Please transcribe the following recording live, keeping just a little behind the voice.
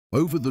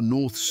Over the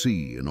North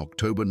Sea in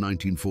October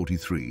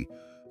 1943,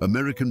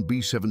 American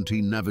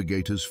B-17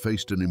 navigators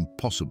faced an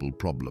impossible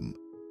problem.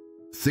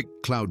 Thick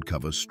cloud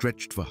cover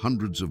stretched for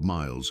hundreds of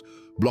miles,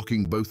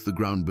 blocking both the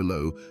ground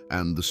below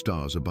and the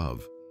stars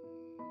above.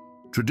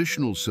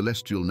 Traditional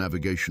celestial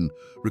navigation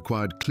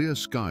required clear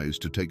skies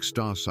to take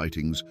star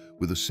sightings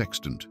with a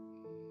sextant.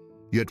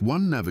 Yet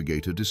one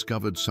navigator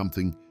discovered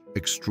something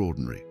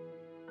extraordinary.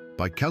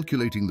 By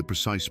calculating the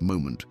precise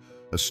moment,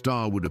 a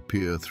star would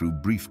appear through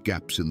brief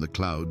gaps in the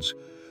clouds.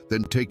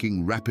 Then,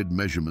 taking rapid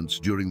measurements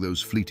during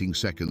those fleeting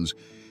seconds,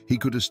 he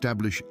could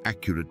establish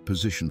accurate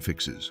position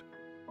fixes.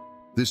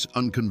 This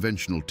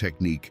unconventional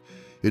technique,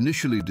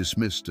 initially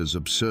dismissed as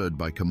absurd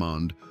by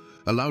command,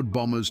 allowed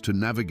bombers to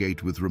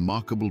navigate with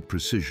remarkable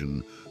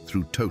precision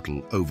through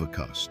total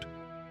overcast.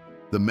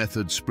 The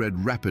method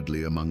spread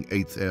rapidly among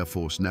 8th Air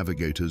Force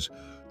navigators,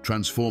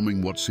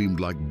 transforming what seemed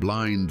like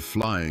blind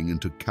flying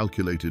into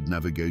calculated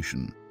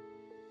navigation.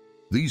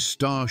 These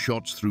star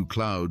shots through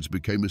clouds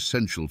became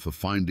essential for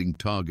finding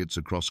targets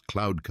across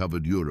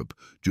cloud-covered Europe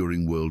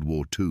during World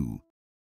War II.